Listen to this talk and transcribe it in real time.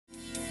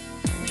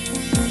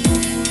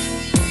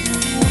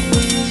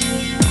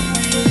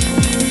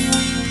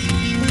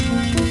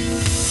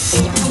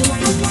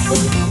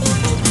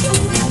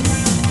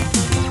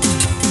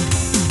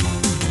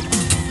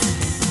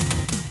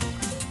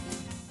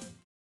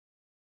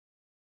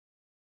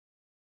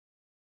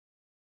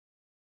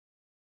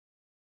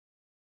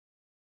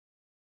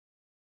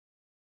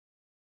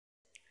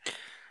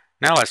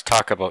Now let's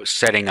talk about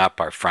setting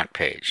up our front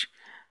page.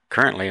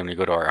 Currently, when we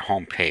go to our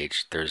home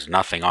page, there's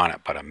nothing on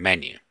it but a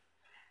menu.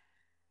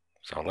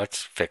 So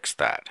let's fix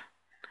that.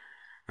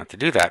 Now to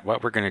do that,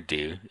 what we're going to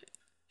do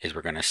is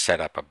we're going to set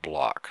up a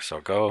block.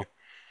 So go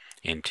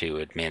into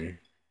admin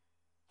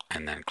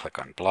and then click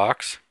on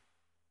blocks.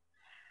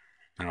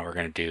 And what we're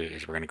going to do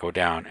is we're going to go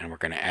down and we're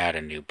going to add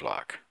a new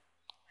block.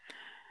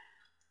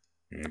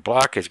 And the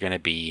block is going to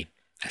be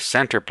a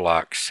center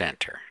block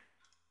center.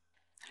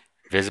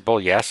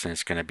 Visible, yes, and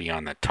it's going to be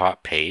on the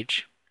top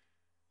page.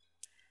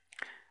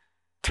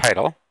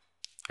 Title,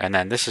 and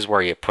then this is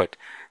where you put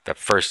the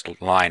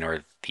first line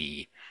or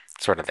the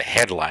sort of the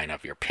headline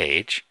of your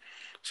page.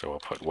 So we'll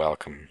put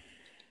welcome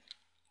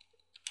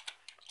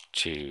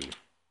to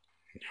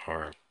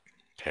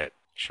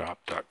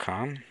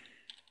yourpetshop.com.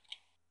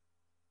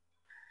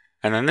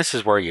 And then this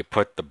is where you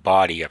put the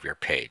body of your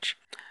page.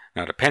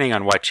 Now depending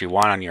on what you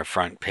want on your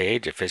front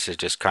page, if this is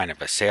just kind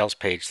of a sales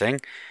page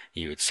thing,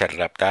 you would set it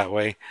up that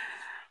way.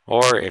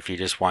 Or if you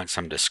just want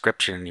some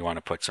description and you want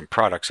to put some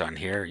products on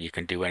here, you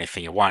can do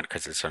anything you want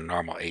because it's a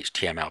normal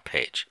HTML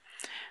page.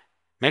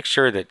 Make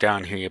sure that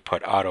down here you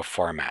put auto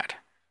format.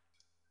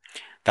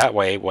 That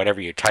way,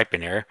 whatever you type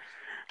in here,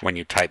 when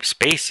you type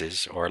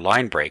spaces or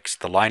line breaks,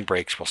 the line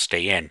breaks will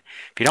stay in.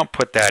 If you don't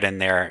put that in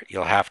there,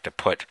 you'll have to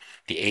put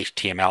the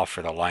HTML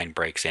for the line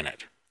breaks in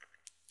it.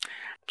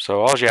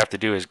 So all you have to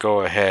do is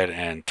go ahead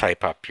and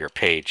type up your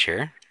page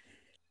here.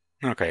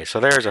 Okay, so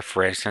there's a,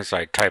 for instance,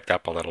 I typed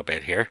up a little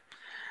bit here.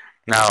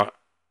 Now,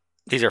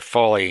 these are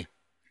fully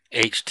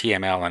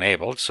HTML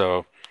enabled,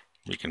 so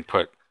you can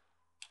put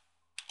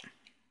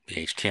the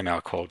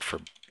HTML code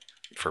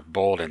for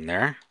bold in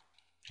there,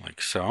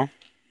 like so.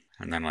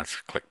 And then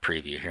let's click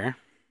preview here.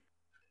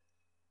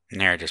 And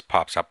there it just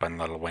pops up in a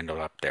little window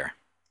up there.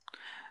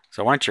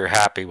 So once you're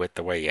happy with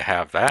the way you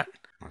have that,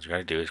 all you got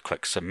to do is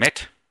click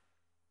submit.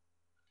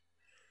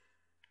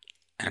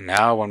 And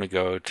now when we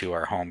go to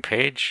our home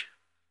page,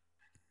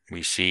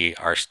 we see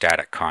our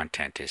static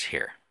content is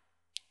here.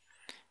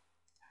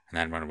 And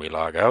then when we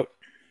log out,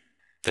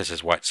 this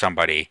is what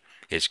somebody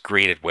is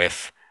greeted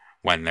with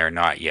when they're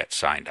not yet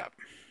signed up.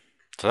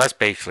 So that's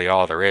basically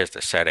all there is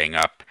to setting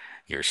up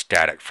your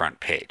static front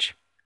page.